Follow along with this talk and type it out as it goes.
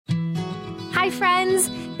Hi, friends.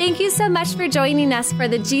 Thank you so much for joining us for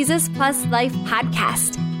the Jesus Plus Life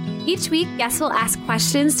podcast. Each week, guests will ask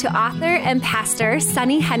questions to author and pastor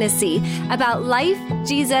Sonny Hennessy about life,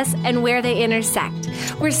 Jesus, and where they intersect.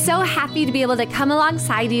 We're so happy to be able to come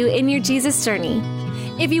alongside you in your Jesus journey.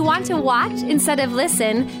 If you want to watch instead of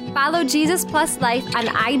listen, follow Jesus Plus Life on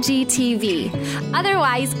IGTV.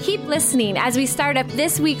 Otherwise, keep listening as we start up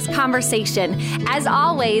this week's conversation, as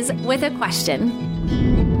always, with a question.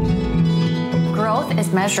 Growth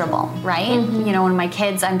is measurable, right? Mm-hmm. You know, when my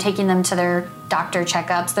kids, I'm taking them to their doctor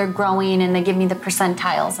checkups, they're growing and they give me the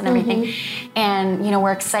percentiles and everything. Mm-hmm. And, you know,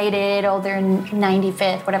 we're excited, oh, they're in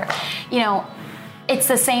 95th, whatever. You know, it's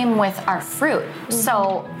the same with our fruit. Mm-hmm.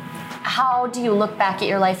 So how do you look back at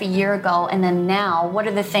your life a year ago and then now? What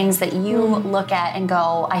are the things that you look at and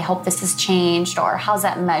go, I hope this has changed, or how's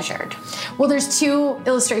that measured? Well, there's two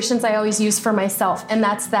illustrations I always use for myself, and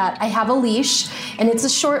that's that I have a leash, and it's a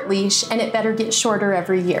short leash, and it better get shorter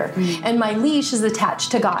every year. And my leash is attached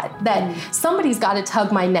to God, that somebody's got to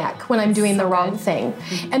tug my neck when I'm doing the wrong thing.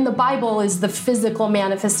 And the Bible is the physical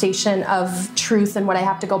manifestation of truth and what I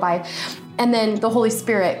have to go by. And then the Holy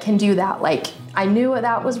Spirit can do that. Like, I knew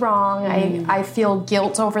that was wrong. I feel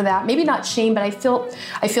guilt over that. Maybe not shame, but I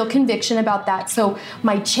feel conviction about that. So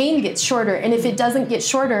my chain gets shorter. And if it doesn't get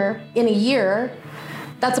shorter in a year,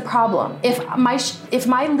 that's a problem. If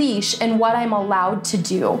my leash and what I'm allowed to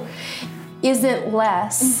do isn't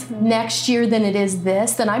less next year than it is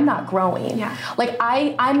this, then I'm not growing. Yeah. Like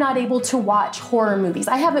I'm not able to watch horror movies.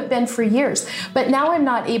 I haven't been for years, but now I'm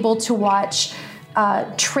not able to watch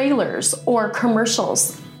trailers or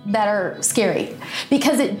commercials that are scary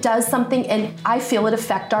because it does something and I feel it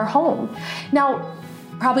affect our home. Now,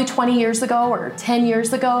 probably 20 years ago or 10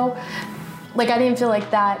 years ago, like I didn't feel like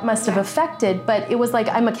that must have affected, but it was like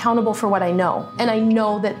I'm accountable for what I know, and I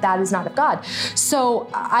know that that is not of God. So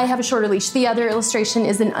I have a shorter leash. The other illustration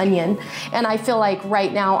is an onion, and I feel like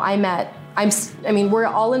right now we're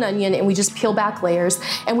all an onion, and we just peel back layers,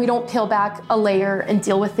 and we don't peel back a layer and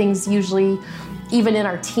deal with things usually even in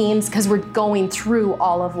our teens, because we're going through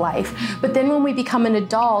all of life. But then when we become an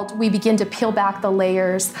adult, we begin to peel back the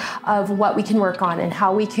layers of what we can work on and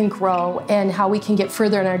how we can grow and how we can get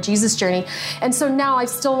further in our Jesus journey. And so now I'm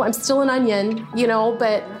still an onion, you know,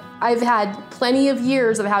 but I've had plenty of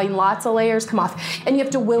years of having lots of layers come off, and you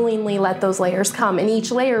have to willingly let those layers come, and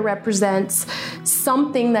each layer represents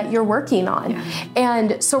something that you're working on. Yeah.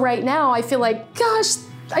 And so right now I feel like, gosh,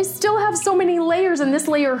 I still have so many layers, and this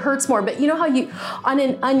layer hurts more. But you know how on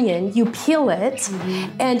an onion, you peel it,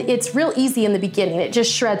 and it's real easy in the beginning. It just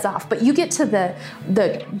shreds off. But you get to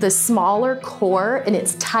the smaller core, and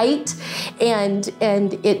it's tight, and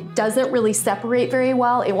it doesn't really separate very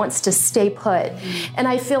well. It wants to stay put. And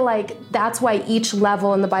I feel like that's why each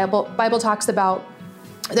level in the Bible talks about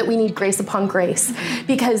that we need grace upon grace,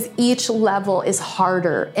 because each level is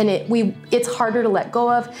harder, and it's harder to let go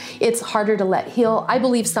of. It's harder to let heal. I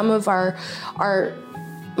believe some of our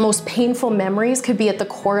most painful memories could be at the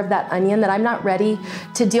core of that onion that I'm not ready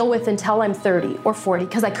to deal with until I'm 30 or 40,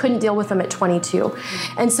 because I couldn't deal with them at 22.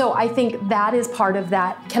 And so I think that is part of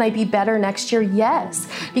that. Can I be better next year? Yes,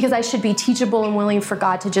 because I should be teachable and willing for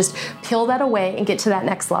God to just peel that away and get to that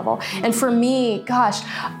next level. And for me, gosh,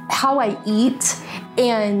 how I eat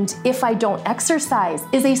and if I don't exercise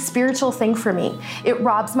is a spiritual thing for me. It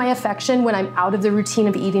robs my affection when I'm out of the routine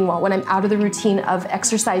of eating well, when I'm out of the routine of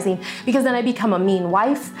exercising, because then I become a mean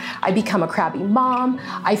wife, I become a crabby mom,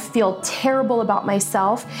 I feel terrible about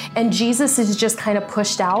myself, and Jesus is just kind of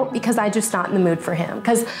pushed out because I'm just not in the mood for him,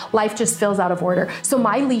 because life just feels out of order. So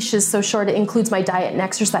my leash is so short it includes my diet and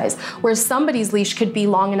exercise, whereas somebody's leash could be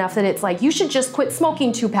long enough that it's like, you should just quit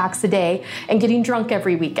smoking 2 packs a day and getting drunk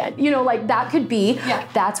every weekend. You know, like that could be. Yeah.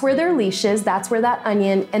 That's where their leash is, that's where that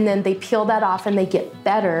onion, and then they peel that off and they get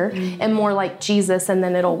better and more like Jesus, and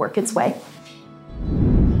then it'll work its way.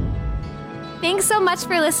 Thanks so much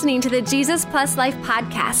for listening to the Jesus Plus Life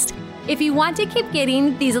podcast. If you want to keep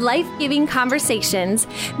getting these life-giving conversations,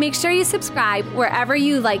 make sure you subscribe wherever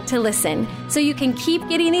you like to listen so you can keep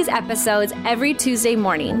getting these episodes every Tuesday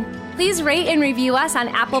morning. Please rate and review us on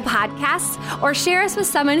Apple Podcasts or share us with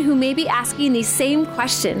someone who may be asking these same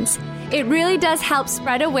questions. It really does help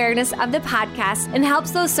spread awareness of the podcast and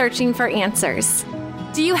helps those searching for answers.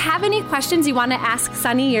 Do you have any questions you want to ask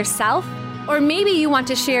Sonny yourself? Or maybe you want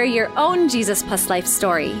to share your own Jesus Plus Life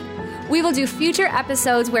story? We will do future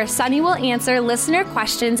episodes where Sonny will answer listener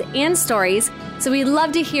questions and stories, so we'd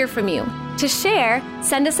love to hear from you. To share,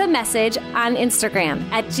 send us a message on Instagram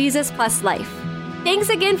at Jesus Plus Life. Thanks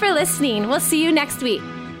again for listening. We'll see you next week.